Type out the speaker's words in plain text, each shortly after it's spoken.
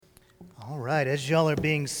All right, as y'all are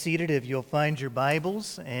being seated, if you'll find your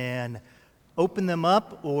Bibles and open them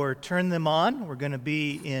up or turn them on, we're going to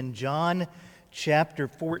be in John chapter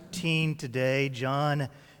 14 today. John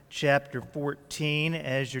chapter 14.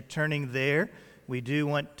 As you're turning there, we do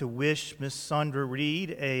want to wish Miss Sandra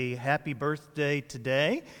Reed a happy birthday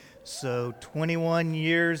today. So 21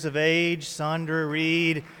 years of age, Sandra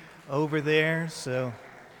Reed over there. So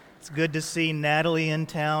it's good to see Natalie in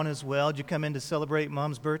town as well. Did you come in to celebrate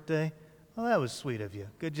Mom's birthday? Well, that was sweet of you.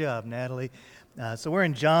 Good job, Natalie. So we're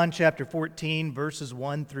in John chapter 14, verses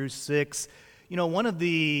 1 through 6. You know, one of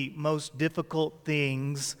the most difficult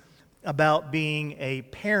things about being a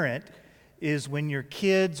parent is when your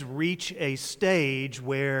kids reach a stage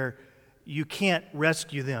where you can't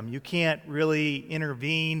rescue them. You can't really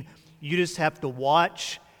intervene. You just have to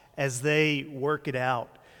watch as they work it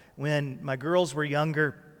out. When my girls were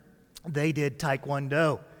younger, they did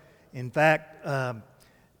Taekwondo. In fact,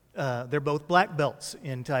 they're both black belts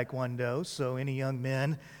in Taekwondo, so any young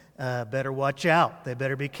men better watch out. They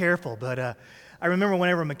better be careful. But I remember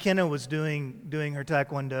whenever McKenna was doing her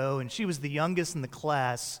Taekwondo, and she was the youngest in the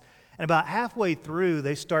class, and about halfway through,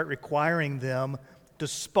 they start requiring them to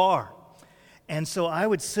spar. And so I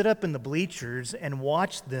would sit up in the bleachers and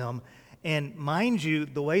watch them. And mind you,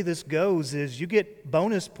 the way this goes is you get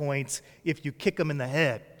bonus points if you kick them in the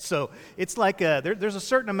head. So it's like there's a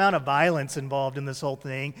certain amount of violence involved in this whole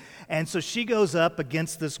thing. And so she goes up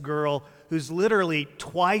against this girl who's literally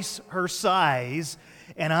twice her size,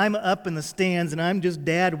 and I'm up in the stands, and I'm just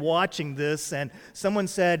dad watching this. And someone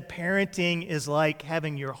said parenting is like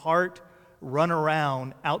having your heart run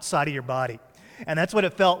around outside of your body. And that's what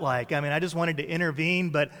it felt like. I mean, I just wanted to intervene,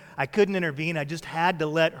 but I couldn't intervene. I just had to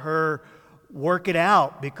let her work it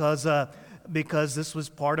out because this was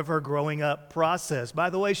part of her growing up process. By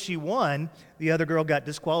the way, she won. The other girl got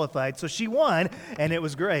disqualified, so she won, and it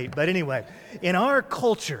was great. But anyway, in our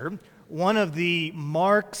culture, one of the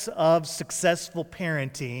marks of successful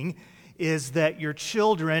parenting is that your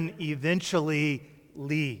children eventually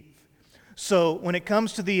leave. So when it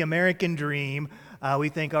comes to the American dream, we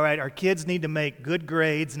think, all right, our kids need to make good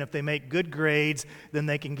grades, and if they make good grades, then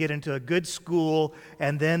they can get into a good school,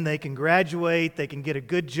 and then they can graduate, they can get a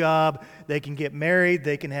good job, they can get married,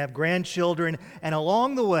 they can have grandchildren, and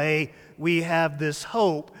along the way, we have this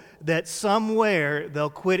hope that somewhere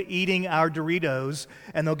they'll quit eating our Doritos,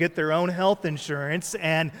 and they'll get their own health insurance,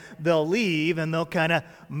 and they'll leave, and they'll kind of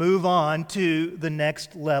move on to the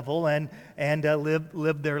next level and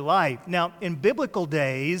live their life. Now, in biblical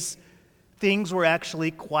days, things were actually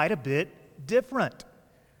quite a bit different.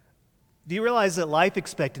 Do you realize that life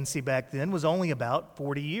expectancy back then was only about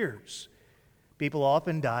 40 years? People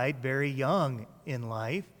often died very young in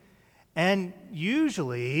life, and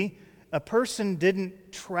usually a person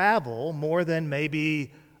didn't travel more than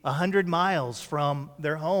maybe 100 miles from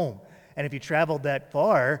their home. And if you traveled that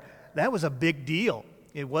far, that was a big deal.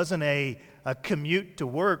 It wasn't a commute to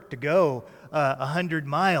work to go 100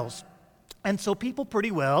 miles. And so people pretty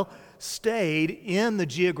well stayed in the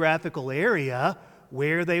geographical area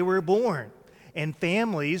where they were born. And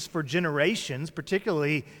families for generations,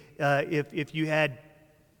 particularly if you had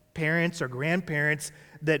parents or grandparents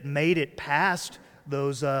that made it past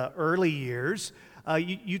those early years,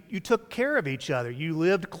 you took care of each other. You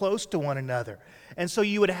lived close to one another. And so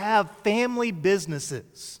you would have family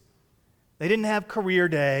businesses. They didn't have career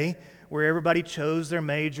day where everybody chose their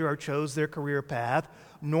major or chose their career path.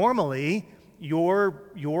 Normally, your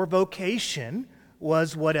vocation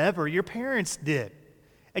was whatever your parents did.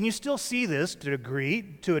 And you still see this to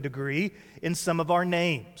a degree in some of our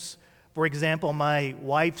names. For example, my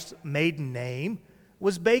wife's maiden name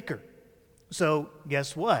was Baker. So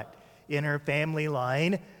guess what? In her family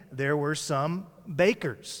line, there were some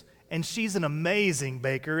bakers. And she's an amazing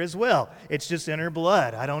baker as well. It's just in her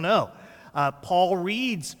blood. I don't know. Paul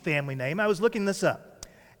Reed's family name, I was looking this up.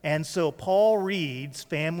 And so Paul Reed's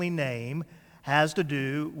family name has to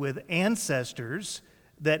do with ancestors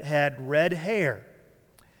that had red hair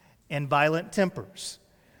and violent tempers.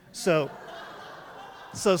 So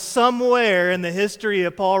somewhere in the history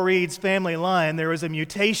of Paul Reed's family line, there was a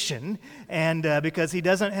mutation, and because he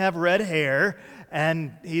doesn't have red hair,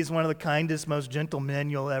 and he's one of the kindest, most gentle men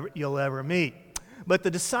you'll ever meet. But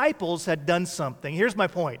the disciples had done something. Here's my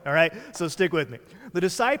point, all right? So stick with me. The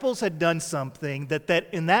disciples had done something that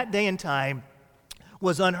in that day and time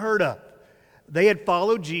was unheard of. They had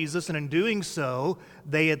followed Jesus, and in doing so,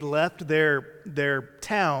 they had left their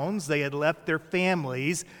towns, they had left their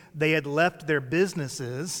families, they had left their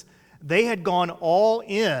businesses. They had gone all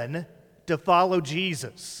in to follow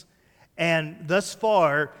Jesus. And thus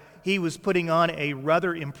far, he was putting on a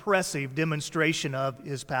rather impressive demonstration of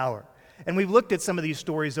his power. And we've looked at some of these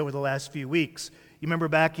stories over the last few weeks. You remember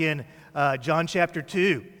back in John chapter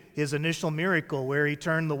 2, his initial miracle where he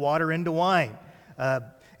turned the water into wine.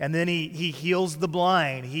 And then he heals the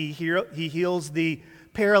blind. He heals the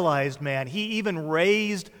paralyzed man. He even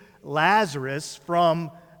raised Lazarus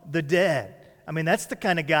from the dead. I mean, that's the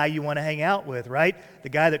kind of guy you want to hang out with, right? The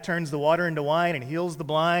guy that turns the water into wine and heals the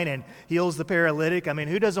blind and heals the paralytic. I mean,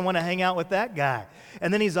 who doesn't want to hang out with that guy?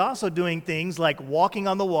 And then he's also doing things like walking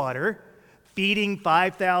on the water, feeding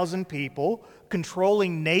 5,000 people,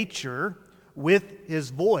 controlling nature with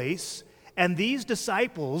his voice. And these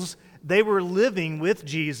disciples, they were living with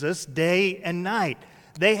Jesus day and night.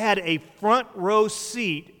 They had a front row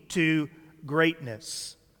seat to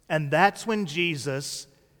greatness. And that's when Jesus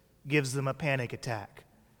gives them a panic attack.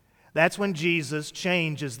 That's when Jesus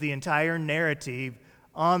changes the entire narrative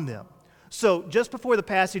on them. So just before the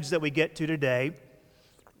passage that we get to today,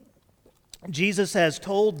 Jesus has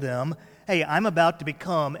told them, hey, I'm about to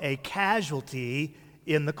become a casualty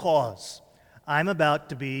in the cause. I'm about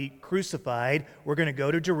to be crucified. We're going to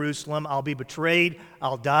go to Jerusalem. I'll be betrayed.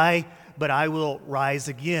 I'll die, but I will rise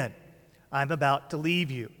again. I'm about to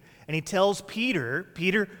leave you. And he tells Peter,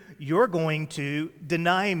 you're going to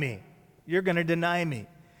deny me. You're going to deny me.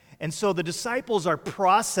 And so the disciples are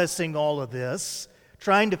processing all of this,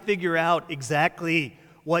 trying to figure out exactly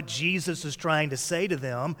what Jesus is trying to say to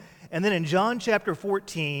them. And then in John chapter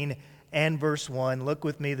 14 and verse 1, look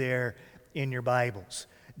with me there in your Bibles.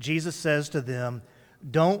 Jesus says to them,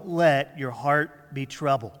 don't let your heart be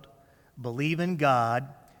troubled. Believe in God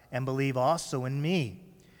and believe also in me.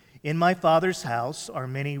 In my Father's house are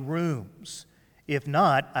many rooms. If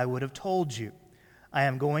not, I would have told you. I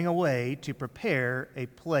am going away to prepare a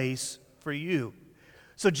place for you.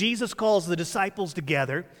 So Jesus calls the disciples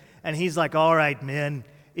together, and he's like, all right, men,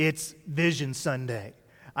 it's Vision Sunday.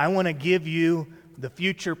 I want to give you the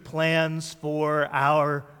future plans for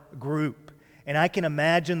our group. And I can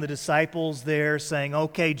imagine the disciples there saying,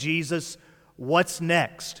 okay, Jesus, what's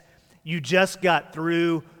next? You just got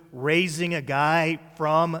through raising a guy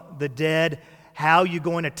from the dead. How are you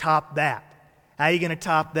going to top that? How are you going to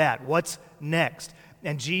top that? What's next?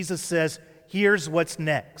 And Jesus says, here's what's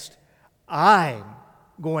next. I'm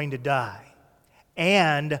going to die,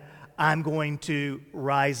 and I'm going to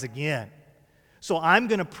rise again. So I'm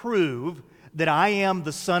going to prove that I am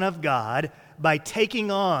the Son of God by taking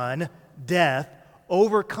on death,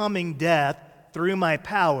 overcoming death through my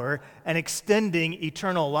power, and extending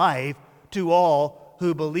eternal life to all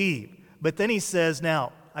who believe. But then he says,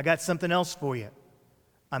 now, I got something else for you.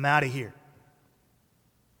 I'm out of here.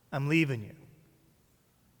 I'm leaving you.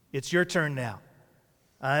 It's your turn now.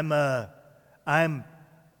 I'm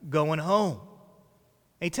going home.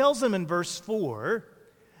 He tells them in verse 4,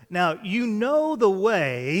 now you know the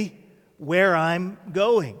way where I'm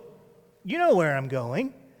going. You know where I'm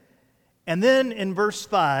going. And then in verse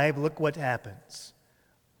 5, look what happens.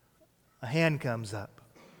 A hand comes up.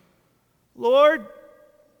 Lord,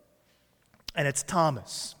 and it's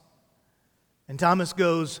Thomas. And Thomas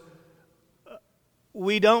goes,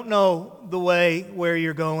 we don't know the way where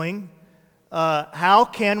you're going. How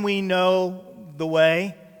can we know the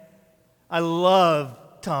way? I love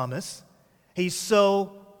Thomas. He's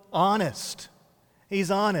so honest. He's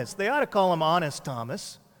honest. They ought to call him Honest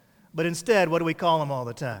Thomas. But instead, what do we call him all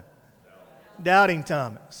the time? Doubting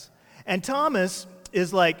Thomas. And Thomas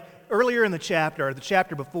is like, earlier in the chapter, or the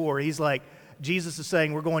chapter before, he's like, Jesus is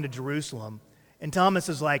saying, we're going to Jerusalem. And Thomas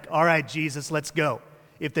is like, all right, Jesus, let's go.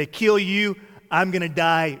 If they kill you, I'm going to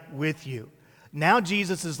die with you. Now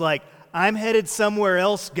Jesus is like, I'm headed somewhere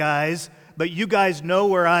else, guys, but you guys know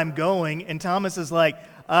where I'm going. And Thomas is like,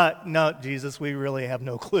 no, Jesus, we really have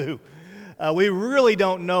no clue. We really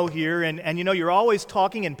don't know here. And you know, you're always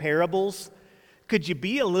talking in parables. Could you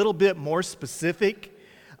be a little bit more specific?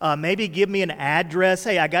 Maybe give me an address.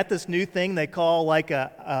 Hey, I got this new thing they call like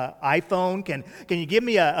a iPhone. Can you give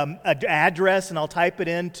me an address and I'll type it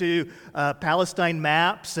into Palestine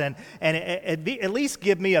Maps and at least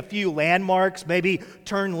give me a few landmarks. Maybe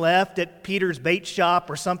turn left at Peter's bait shop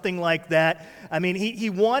or something like that. I mean, he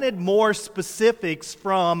wanted more specifics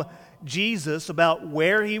from Jesus about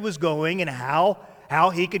where he was going and how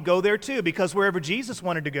he could go there too. Because wherever Jesus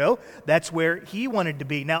wanted to go, that's where he wanted to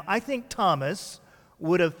be. Now, I think Thomas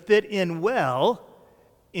would have fit in well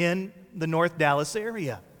in the North Dallas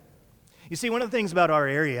area. You see, one of the things about our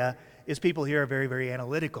area is people here are very, very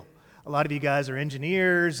analytical. A lot of you guys are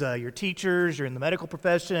engineers, you're teachers, you're in the medical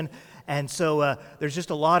profession, and so there's just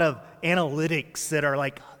a lot of analytics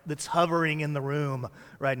that's hovering in the room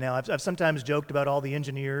right now. I've sometimes joked about all the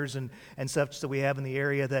engineers and such that we have in the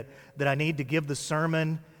area that I need to give the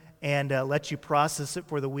sermon and let you process it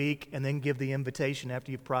for the week and then give the invitation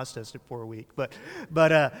after you've processed it for a week.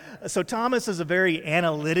 So Thomas is a very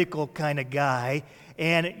analytical kind of guy,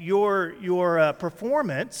 and your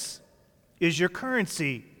performance is your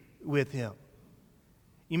currency with him.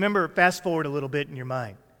 You remember, fast forward a little bit in your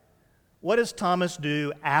mind. What does Thomas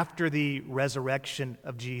do after the resurrection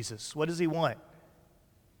of Jesus? What does he want?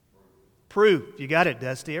 Proof. You got it,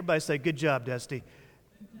 Dusty. Everybody say, good job, Dusty.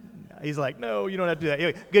 He's like, no, you don't have to do that.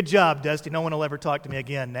 Anyway, good job, Dusty. No one will ever talk to me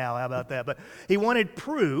again now. How about that? But he wanted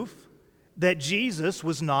proof that Jesus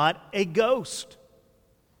was not a ghost.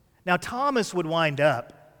 Now, Thomas would wind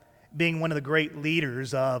up being one of the great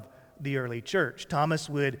leaders of the early church. Thomas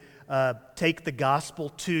would take the gospel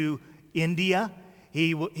to India.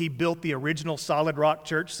 He built the original solid rock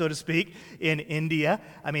church, so to speak, in India.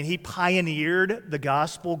 I mean, he pioneered the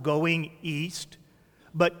gospel going east.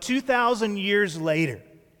 But 2,000 years later,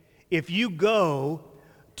 if you go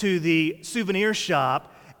to the souvenir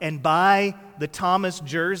shop and buy the Thomas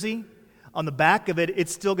jersey, on the back of it,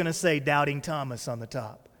 it's still going to say Doubting Thomas on the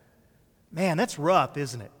top. Man, that's rough,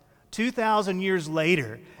 isn't it? 2,000 years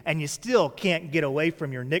later, and you still can't get away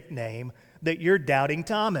from your nickname that you're Doubting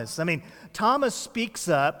Thomas. I mean, Thomas speaks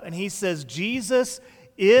up and he says, Jesus,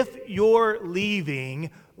 if you're leaving,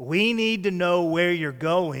 we need to know where you're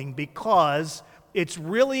going because it's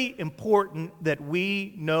really important that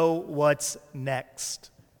we know what's next.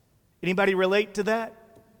 Anybody relate to that?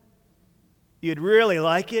 You'd really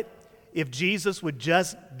like it if Jesus would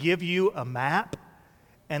just give you a map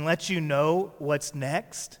and let you know what's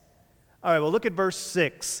next. All right, well, look at verse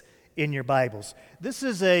 6 in your Bibles. This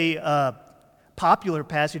is a popular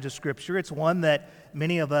passage of Scripture. It's one that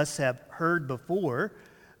many of us have heard before,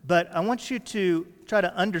 but I want you to try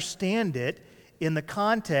to understand it in the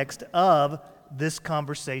context of this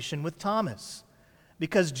conversation with Thomas.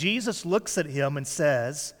 Because Jesus looks at him and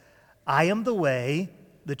says, I am the way,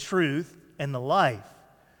 the truth, and the life.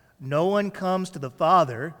 No one comes to the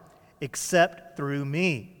Father except through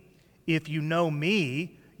me. If you know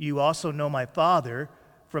me, you also know my Father.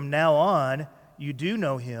 From now on, you do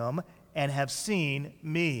know him and have seen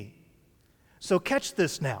me. So catch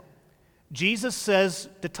this now. Jesus says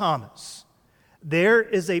to Thomas, there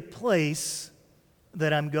is a place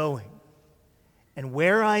that I'm going. And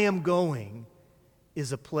where I am going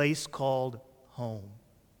is a place called home.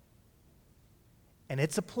 And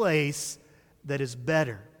it's a place that is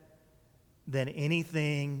better than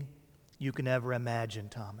anything you can ever imagine,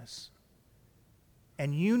 Thomas.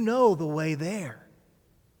 And you know the way there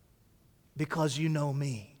because you know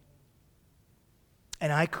me.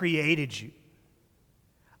 And I created you.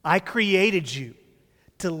 I created you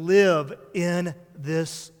to live in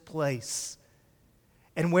this place.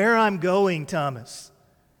 And where I'm going, Thomas,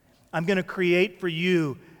 I'm going to create for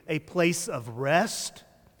you a place of rest,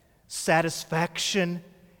 satisfaction,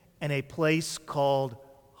 and a place called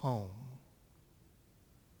home.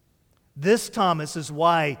 This, Thomas, is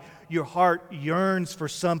why your heart yearns for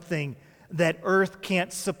something that earth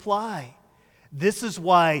can't supply. This is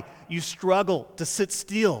why you struggle to sit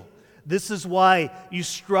still. This is why you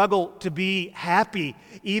struggle to be happy,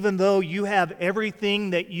 even though you have everything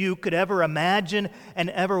that you could ever imagine and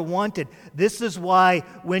ever wanted. This is why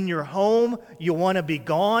when you're home, you want to be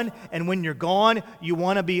gone, and when you're gone, you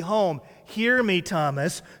want to be home. Hear me,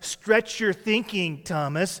 Thomas. Stretch your thinking,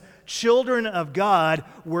 Thomas. Children of God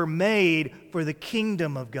were made for the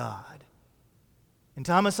kingdom of God. And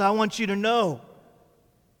Thomas, I want you to know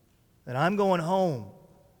that I'm going home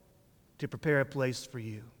to prepare a place for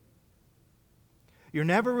you. You're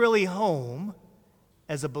never really home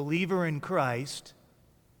as a believer in Christ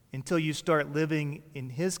until you start living in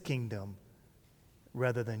His kingdom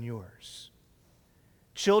rather than yours.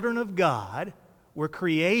 Children of God were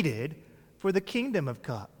created for the kingdom of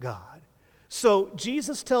God. So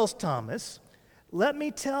Jesus tells Thomas, let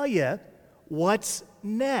me tell you what's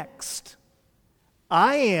next.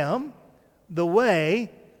 I am the way,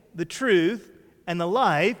 the truth, and the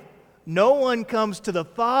life. No one comes to the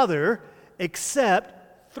Father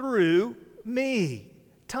except through me.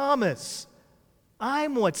 Thomas,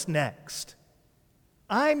 I'm what's next.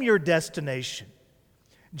 I'm your destination.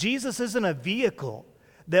 Jesus isn't a vehicle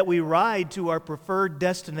that we ride to our preferred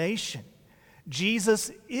destination.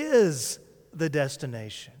 Jesus is the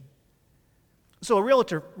destination. So a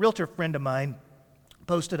realtor friend of mine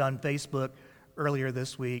posted on Facebook earlier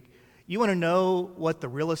this week, you want to know what the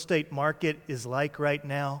real estate market is like right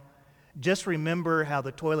now? Just remember how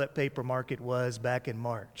the toilet paper market was back in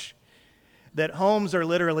March. That homes are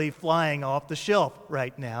literally flying off the shelf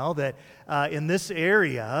right now, that in this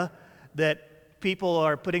area, that people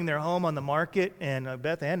are putting their home on the market, and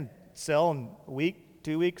Beth Ann sell in a week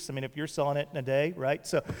 2 weeks. I mean, if you're selling it in a day, right?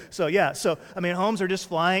 So I mean, homes are just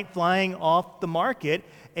flying off the market.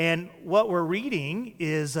 And what we're reading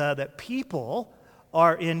is that people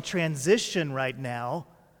are in transition right now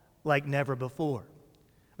like never before.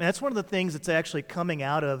 I mean, that's one of the things that's actually coming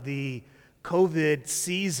out of the COVID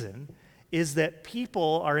season is that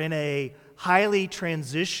people are in a highly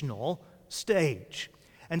transitional stage.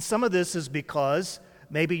 And some of this is because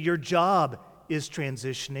maybe your job is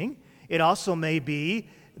transitioning. It also may be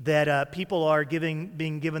that people are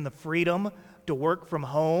being given the freedom to work from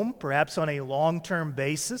home, perhaps on a long-term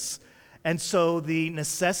basis. And so the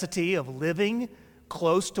necessity of living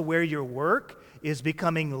close to where you work is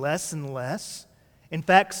becoming less and less. In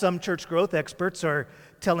fact, some church growth experts are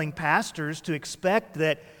telling pastors to expect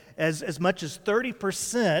that as much as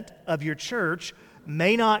 30% of your church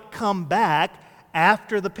may not come back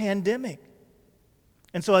after the pandemic.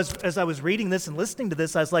 And so as I was reading this and listening to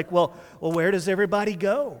this, I was like, well, where does everybody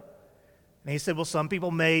go? And he said, well, some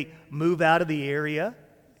people may move out of the area.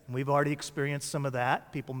 And we've already experienced some of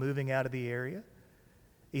that, people moving out of the area.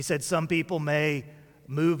 He said some people may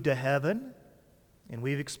move to heaven, and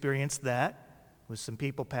we've experienced that with some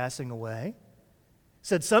people passing away. He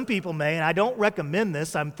said some people may, and I don't recommend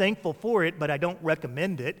this, I'm thankful for it, but I don't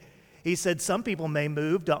recommend it. He said some people may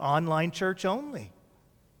move to online church only.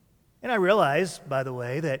 And I realize, by the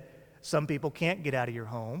way, that some people can't get out of your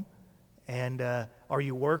home or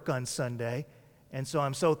you work on Sunday. And so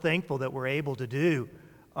I'm so thankful that we're able to do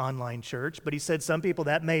online church. But he said some people,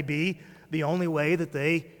 that may be the only way that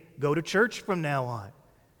they go to church from now on.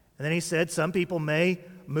 And then he said some people may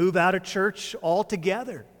move out of church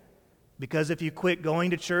altogether. Because if you quit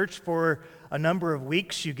going to church for a number of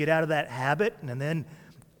weeks, you get out of that habit, and then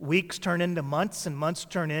weeks turn into months, and months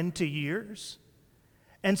turn into years.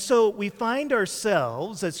 And so we find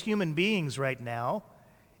ourselves as human beings right now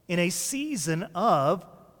in a season of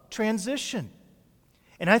transition.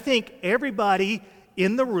 And I think everybody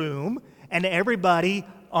in the room and everybody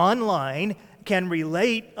online can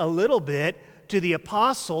relate a little bit to the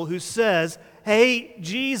apostle who says, "Hey,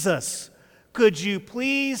 Jesus, could you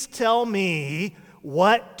please tell me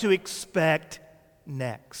what to expect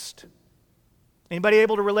next?" Anybody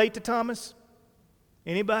able to relate to Thomas?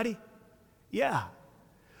 Anybody? Yeah.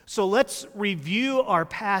 So let's review our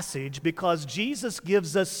passage because Jesus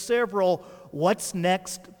gives us several what's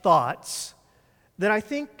next thoughts that I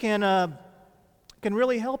think can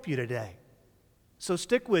really help you today. So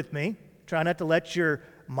stick with me. Try not to let your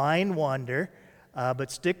mind wander,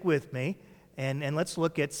 but stick with me, and let's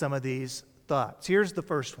look at some of these thoughts. Here's the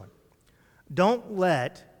first one. Don't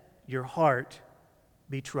let your heart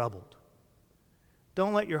be troubled.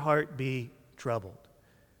 Don't let your heart be troubled.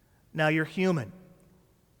 Now, you're human.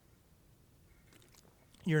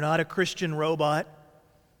 You're not a Christian robot.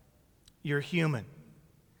 You're human.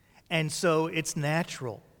 And so it's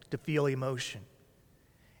natural to feel emotion.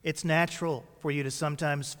 It's natural for you to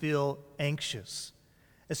sometimes feel anxious,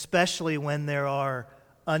 especially when there are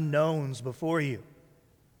unknowns before you.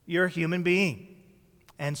 You're a human being,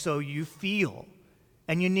 and so you feel,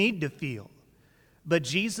 and you need to feel. But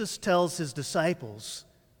Jesus tells his disciples,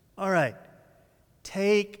 all right,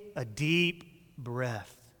 take a deep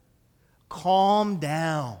breath. Calm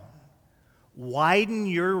down. Widen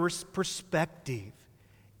your perspective.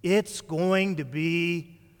 It's going to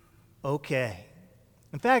be okay.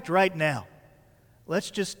 In fact, right now,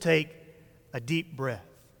 let's just take a deep breath.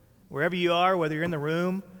 Wherever you are, whether you're in the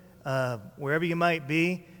room, wherever you might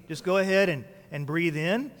be, just go ahead and breathe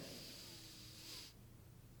in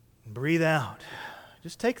and breathe out.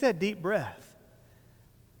 Just take that deep breath.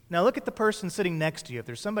 Now look at the person sitting next to you. If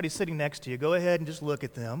there's somebody sitting next to you, go ahead and just look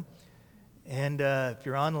at them. And if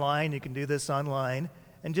you're online, you can do this online.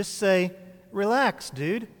 And just say, relax,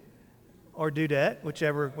 dude. Or dudette,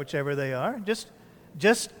 whichever they are. Just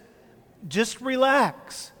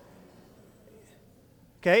relax.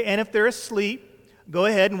 Okay, and if they're asleep, go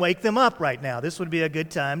ahead and wake them up right now. This would be a good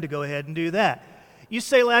time to go ahead and do that. You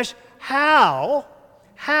say, Lash, how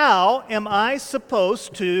am I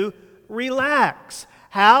supposed to relax?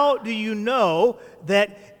 How do you know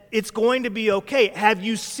that it's going to be okay? Have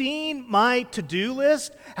you seen my to-do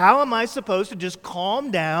list? How am I supposed to just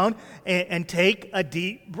calm down and take a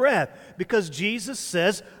deep breath? Because Jesus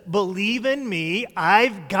says, believe in me,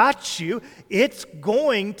 I've got you. It's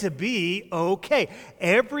going to be okay.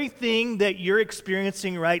 Everything that you're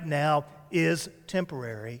experiencing right now is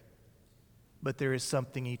temporary, but there is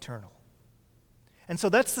something eternal. And so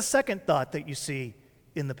that's the second thought that you see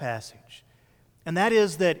in the passage. And that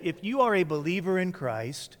is that if you are a believer in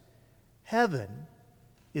Christ, heaven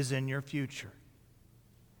is in your future.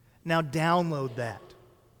 Now download that.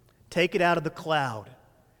 Take it out of the cloud.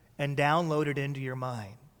 and download it into your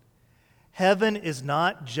mind. Heaven is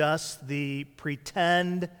not just the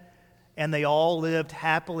pretend and they all lived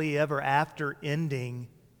happily ever after ending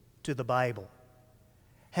to the Bible.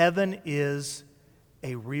 Heaven is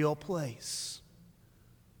a real place.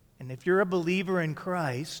 And if you're a believer in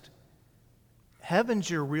Christ,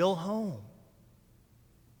 heaven's your real home.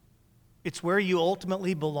 It's where you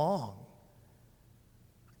ultimately belong.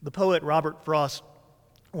 The poet Robert Frost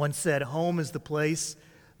once said, "Home is the place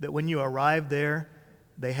that when you arrive there,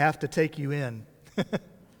 they have to take you in."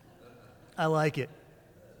 I like it.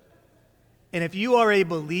 And if you are a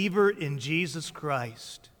believer in Jesus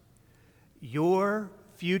Christ, your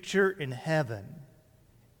future in heaven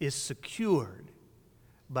is secured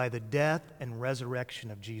by the death and resurrection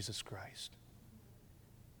of Jesus Christ.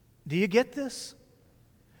 Do you get this?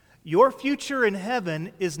 Your future in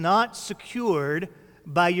heaven is not secured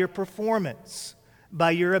by your performance,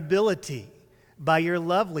 by your ability, by your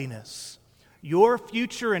loveliness. Your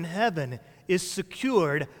future in heaven is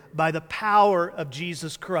secured by the power of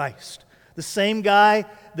Jesus Christ. The same guy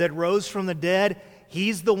that rose from the dead,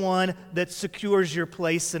 he's the one that secures your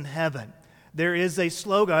place in heaven. There is a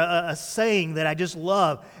slogan, a saying that I just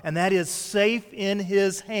love, and that is safe in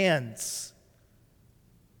his hands.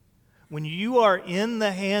 When you are in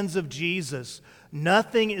the hands of Jesus,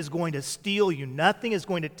 nothing is going to steal you, nothing is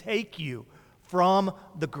going to take you from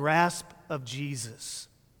the grasp of Jesus.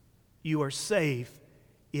 You are safe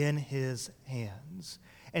in his hands.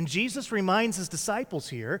 And Jesus reminds his disciples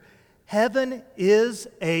here, heaven is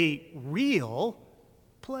a real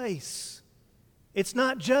place. It's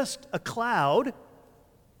not just a cloud,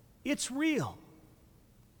 it's real.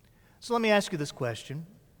 So let me ask you this question.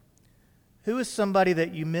 Who is somebody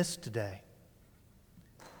that you missed today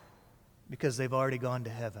because they've already gone to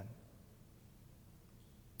heaven?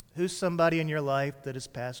 Who's somebody in your life that has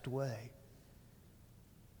passed away?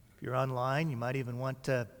 If you're online, you might even want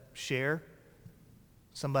to share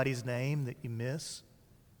somebody's name that you miss.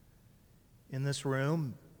 In this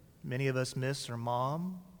room, many of us miss our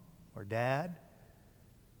mom or dad,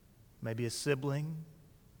 maybe a sibling,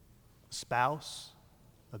 a spouse,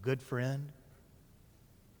 a good friend,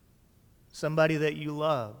 somebody that you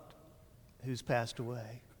loved who's passed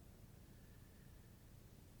away.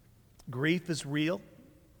 Grief is real,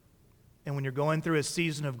 and when you're going through a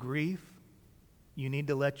season of grief, you need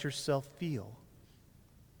to let yourself feel.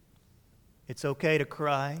 It's okay to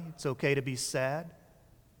cry, it's okay to be sad,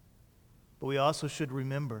 but we also should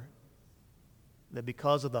remember that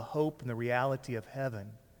because of the hope and the reality of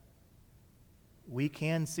heaven, we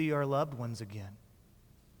can see our loved ones again.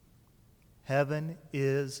 Heaven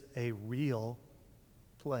is a real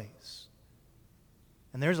place.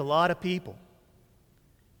 And there's a lot of people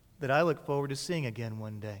that I look forward to seeing again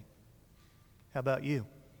one day. How about you?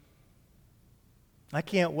 I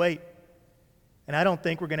can't wait. And I don't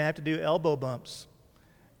think we're going to have to do elbow bumps.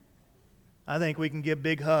 I think we can give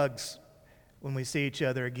big hugs when we see each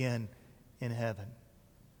other again in heaven.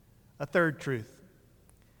 A third truth,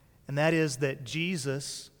 and that is that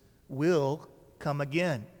Jesus will come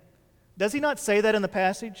again. Does he not say that in the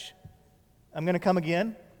passage? I'm going to come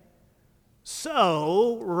again.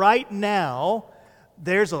 So, right now,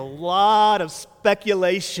 there's a lot of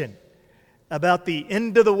speculation about the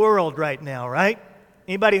end of the world right now, right?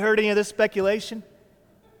 Anybody heard any of this speculation?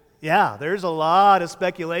 Yeah, there's a lot of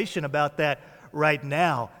speculation about that right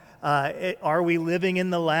now. Are we living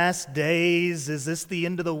in the last days? Is this the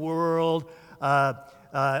end of the world?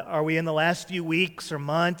 Are we in the last few weeks or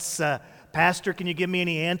months? Pastor, can you give me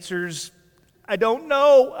any answers? I don't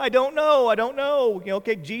know.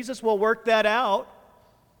 Okay, Jesus will work that out.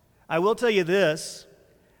 I will tell you this.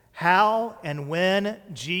 How and when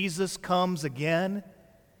Jesus comes again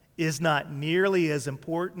is not nearly as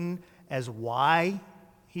important as why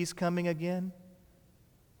he's coming again.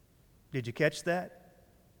 Did you catch that?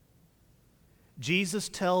 Jesus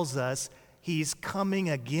tells us he's coming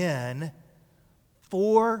again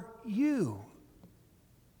for you,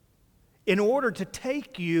 in order to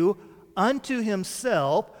take you unto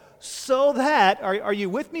himself, so that, are you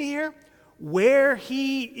with me here? Where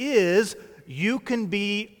he is, you can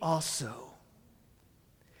be also.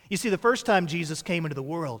 You see, the first time Jesus came into the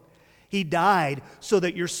world, he died so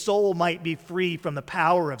that your soul might be free from the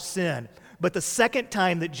power of sin. But the second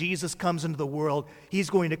time that Jesus comes into the world, he's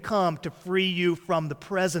going to come to free you from the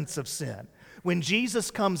presence of sin. When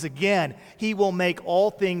Jesus comes again, he will make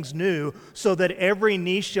all things new, so that every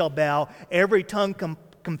knee shall bow, every tongue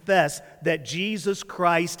confess that Jesus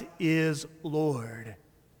Christ is Lord.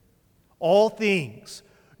 All things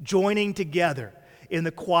joining together in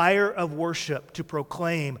the choir of worship to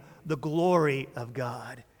proclaim the glory of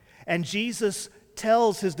God. And Jesus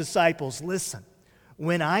tells his disciples, listen,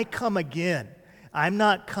 when I come again, I'm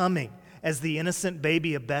not coming as the innocent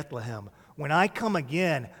baby of Bethlehem. When I come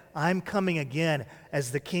again, I'm coming again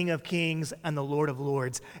as the King of Kings and the Lord of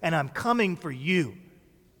Lords. And I'm coming for you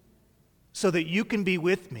so that you can be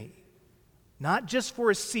with me, not just for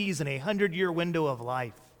a season, a 100-year window of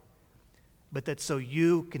life, but that so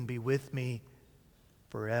you can be with me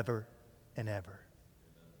forever and ever.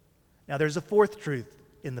 Now, there's a fourth truth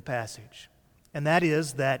in the passage, and that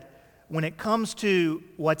is that when it comes to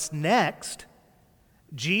what's next,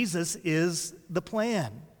 Jesus is the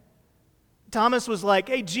plan. Thomas was like,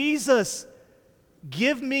 hey, Jesus,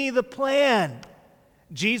 give me the plan.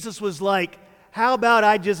 Jesus was like, how about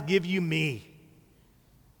I just give you me?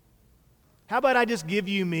 How about I just give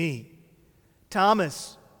you me?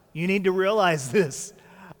 Thomas, you need to realize this.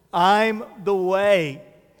 I'm the way.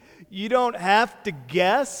 You don't have to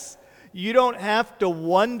guess. You don't have to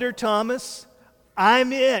wonder, Thomas.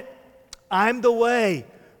 I'm it. I'm the way.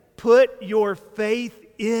 Put your faith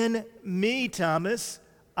in me, Thomas.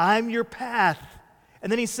 I'm your path.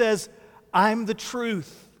 And then he says, I'm the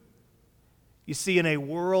truth. You see, in a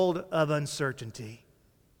world of uncertainty,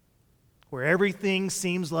 where everything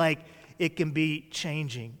seems like it can be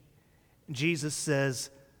changing, Jesus says,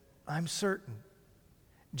 I'm certain.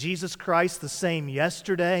 Jesus Christ the same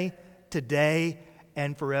yesterday, today,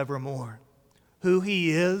 and forevermore. Who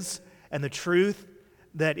he is and the truth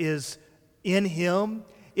that is in him,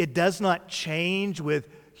 it does not change with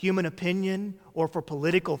human opinion or for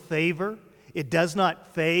political favor. It does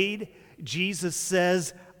not fade. Jesus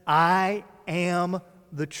says, I am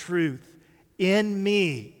the truth. In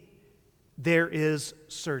me, there is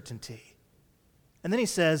certainty. And then he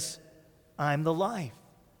says, I'm the life.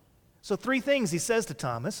 So three things he says to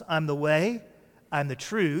Thomas. I'm the way, I'm the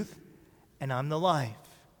truth, and I'm the life.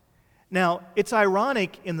 Now, it's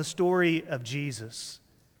ironic in the story of Jesus.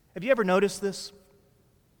 Have you ever noticed this?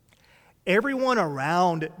 Everyone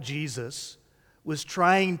around Jesus was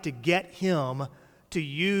trying to get him to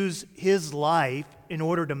use his life in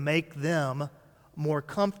order to make them more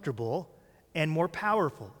comfortable and more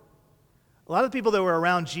powerful. A lot of the people that were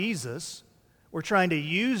around Jesus were trying to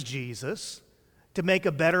use Jesus to make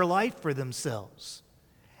a better life for themselves.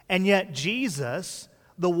 And yet Jesus,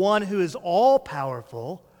 the one who is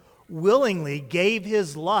all-powerful, willingly gave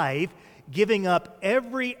his life, giving up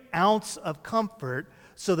every ounce of comfort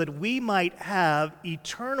so that we might have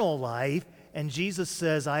eternal life. And Jesus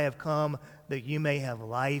says, I have come that you may have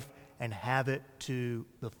life and have it to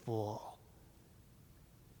the full.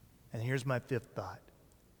 And here's my fifth thought.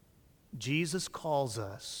 Jesus calls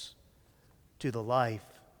us to the life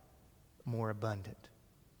more abundant.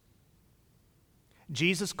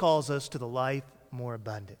 Jesus calls us to the life more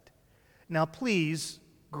abundant. Now, please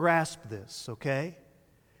grasp this, okay?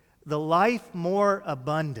 The life more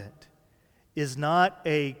abundant is not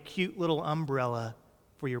a cute little umbrella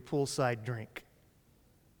for your poolside drink,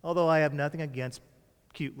 although I have nothing against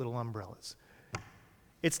cute little umbrellas.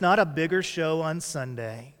 It's not a bigger show on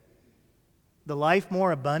Sunday. The life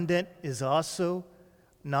more abundant is also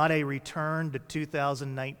not a return to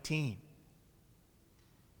 2019.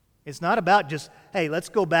 It's not about just, hey, let's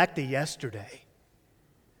go back to yesterday.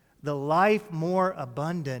 The life more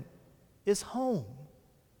abundant is home.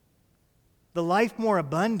 The life more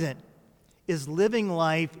abundant is living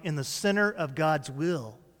life in the center of God's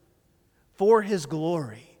will for his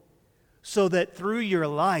glory, so that through your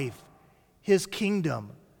life, his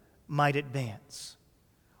kingdom might advance.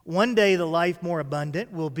 One day, the life more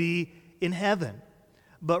abundant will be in heaven.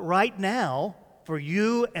 But right now, for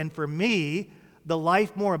you and for me, the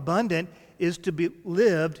life more abundant is to be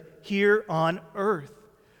lived here on earth.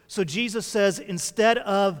 So Jesus says, instead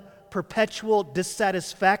of perpetual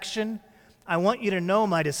dissatisfaction, I want you to know,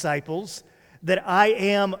 my disciples, that I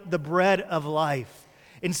am the bread of life.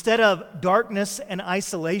 Instead of darkness and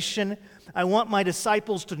isolation, I want my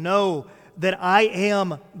disciples to know that I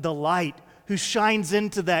am the light who shines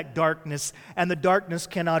into that darkness, and the darkness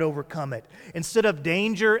cannot overcome it. Instead of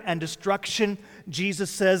danger and destruction,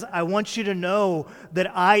 Jesus says, I want you to know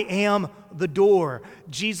that I am the door.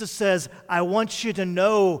 Jesus says, I want you to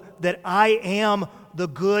know that I am the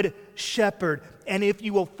good shepherd. And if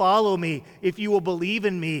you will follow me, if you will believe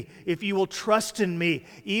in me, if you will trust in me,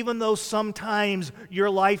 even though sometimes your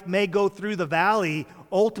life may go through the valley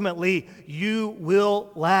ultimately you will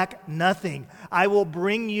lack nothing. I will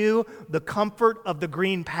bring you the comfort of the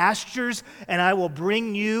green pastures, and I will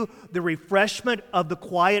bring you the refreshment of the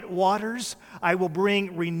quiet waters. I will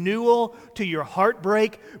bring renewal to your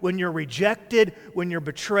heartbreak when you're rejected, when you're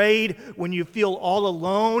betrayed, when you feel all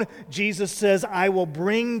alone. Jesus says, I will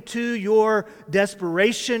bring to your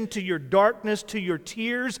desperation, to your darkness, to your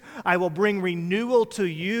tears. I will bring renewal to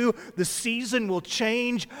you. The season will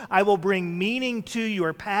change. I will bring meaning to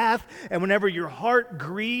your path. And whenever your heart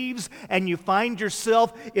grieves and you find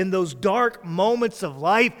yourself in those dark moments of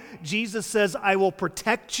life, Jesus says, I will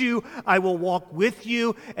protect you, I will walk with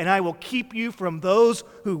you, and I will keep you from those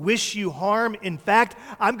who wish you harm. In fact,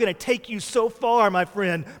 I'm going to take you so far, my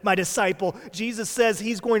friend, my disciple. Jesus says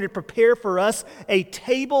he's going to prepare for us a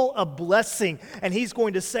table of blessing, and he's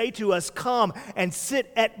going to say to us, come and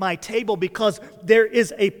sit at my table, because there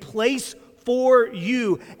is a place for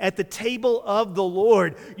you at the table of the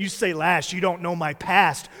Lord. You say, Lash, you don't know my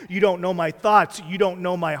past. You don't know my thoughts. You don't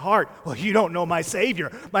know my heart. Well, you don't know my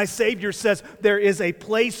Savior. My Savior says there is a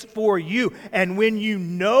place for you. And when you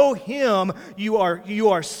know him, you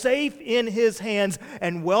are safe in his hands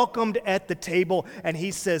and welcomed at the table. And he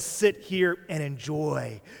says, sit here and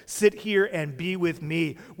enjoy. Sit here and be with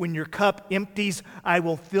me. When your cup empties, I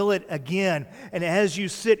will fill it again. And as you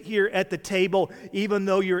sit here at the table, even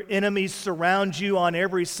though your enemies surround you on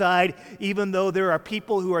every side, even though there are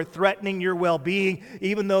people who are threatening your well-being,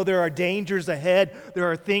 even though there are dangers ahead, there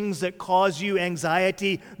are things that cause you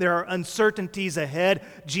anxiety, there are uncertainties ahead,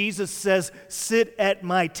 Jesus says, sit at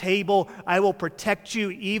my table. I will protect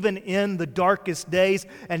you even in the darkest days.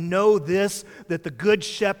 And know this, that the Good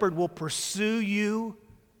Shepherd will pursue you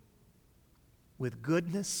with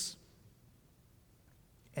goodness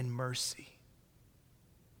and mercy.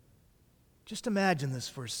 Just imagine this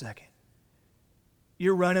for a second.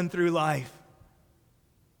 You're running through life.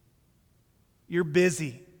 You're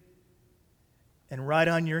busy. And right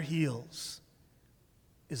on your heels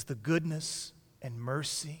is the goodness and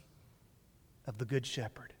mercy of the Good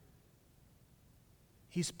Shepherd.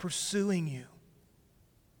 He's pursuing you.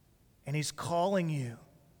 And he's calling you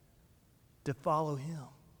to follow him.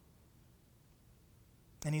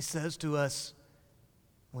 And he says to us,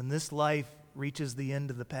 when this life reaches the end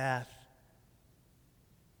of the path,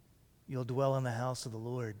 you'll dwell in the house of the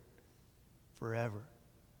Lord forever.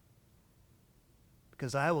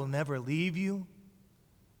 Because I will never leave you.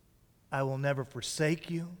 I will never forsake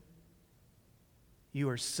you. You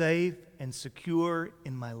are safe and secure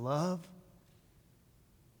in my love.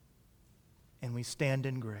 And we stand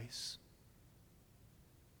in grace.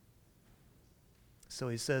 So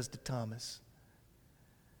he says to Thomas,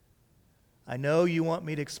 I know you want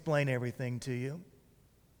me to explain everything to you.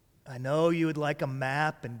 I know you would like a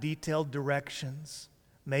map and detailed directions,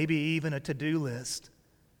 maybe even a to-do list.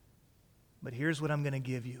 But here's what I'm going to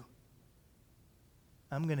give you.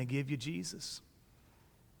 I'm going to give you Jesus.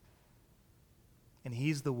 And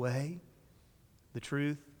he's the way, the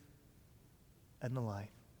truth, and the life.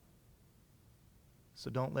 So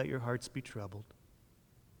don't let your hearts be troubled.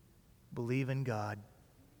 Believe in God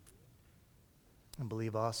and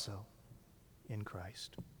believe also in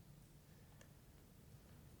Christ.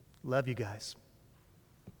 Love you guys.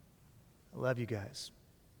 I love you guys.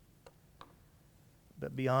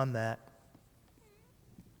 But beyond that,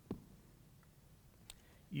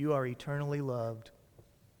 you are eternally loved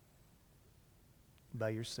by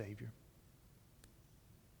your Savior.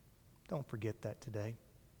 Don't forget that today.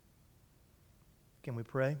 Can we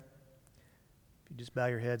pray? If you just bow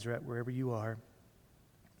your heads right wherever you are.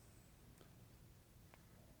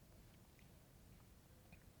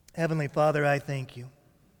 Heavenly Father, I thank you.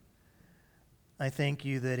 I thank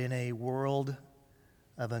you that in a world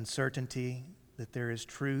of uncertainty, that there is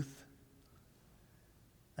truth.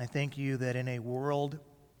 I thank you that in a world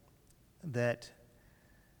that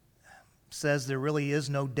says there really is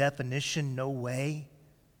no definition, no way,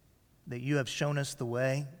 that you have shown us the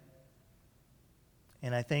way.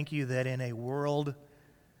 And I thank you that in a world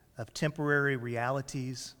of temporary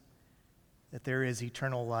realities, that there is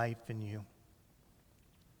eternal life in you.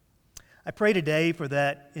 I pray today for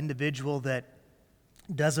that individual that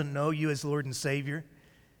doesn't know you as Lord and Savior,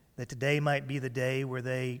 that today might be the day where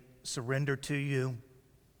they surrender to you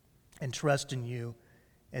and trust in you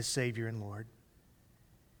as Savior and Lord.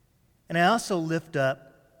 And I also lift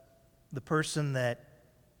up the person that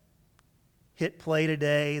hit play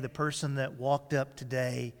today, the person that walked up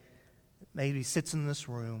today, maybe sits in this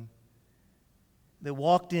room, that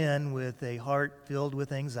walked in with a heart filled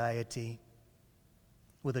with anxiety,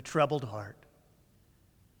 with a troubled heart.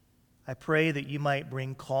 I pray that you might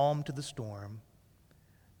bring calm to the storm,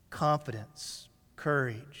 confidence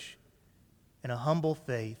courage and a humble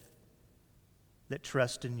faith that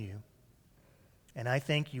trusts in you. And I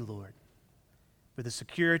thank you, Lord, for the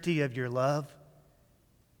security of your love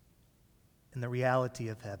and the reality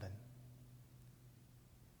of heaven.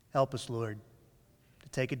 Help us, Lord, to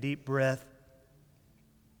take a deep breath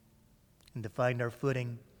and to find our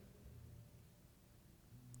footing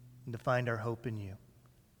and to find our hope in you.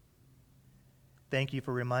 Thank you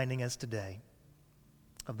for reminding us today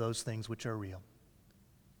of those things which are real.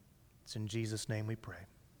 It's in Jesus' name we pray.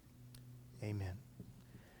 Amen.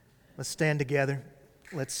 Let's stand together.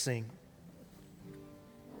 Let's sing.